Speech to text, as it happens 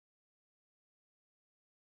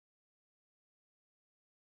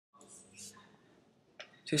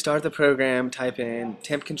To start the program, type in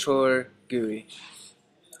TemperatureControllerGUI.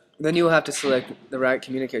 Then you will have to select the right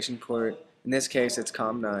communication port. In this case, it's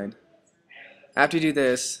COM9. After you do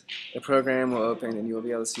this, the program will open and you will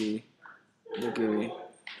be able to see the GUI.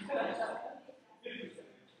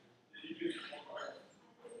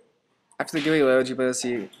 After the GUI loads, you'll be able to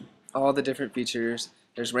see all the different features.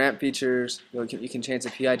 There's ramp features, you can change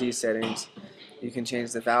the PID settings, you can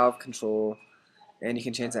change the valve control, and you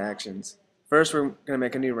can change the actions. First, we're going to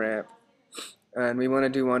make a new ramp, and we want to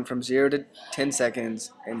do one from 0 to 10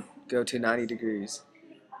 seconds and go to 90 degrees.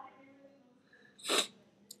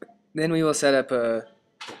 Then we will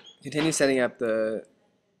continue setting up the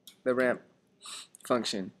ramp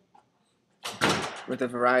function with a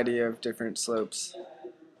variety of different slopes.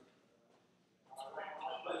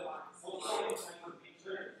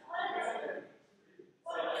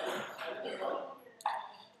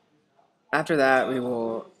 After that, we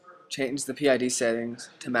will change the PID settings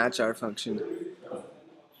to match our function.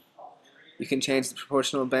 You can change the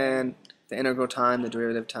proportional band, the integral time, the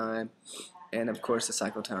derivative time, and of course the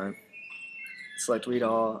cycle time. Select read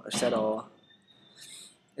all or set all,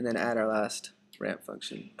 and then add our last ramp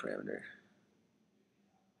function parameter.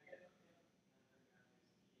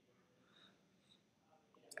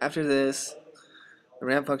 After this, the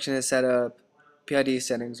ramp function is set up, PID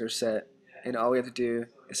settings are set, and all we have to do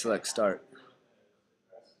is select start.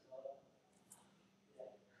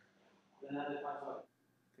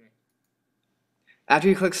 After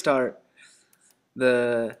you click start,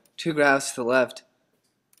 the two graphs to the left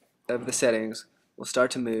of the settings will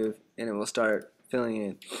start to move and it will start filling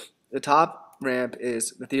in. The top ramp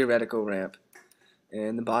is the theoretical ramp,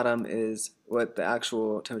 and the bottom is what the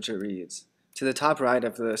actual temperature reads. To the top right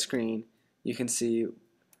of the screen, you can see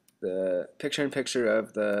the picture-in-picture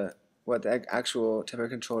of what the actual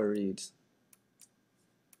temperature controller reads.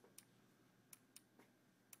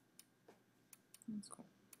 That's cool.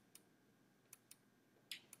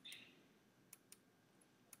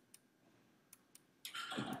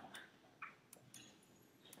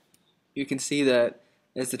 You can see that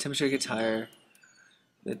as the temperature gets higher,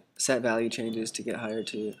 the set value changes to get higher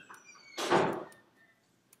too.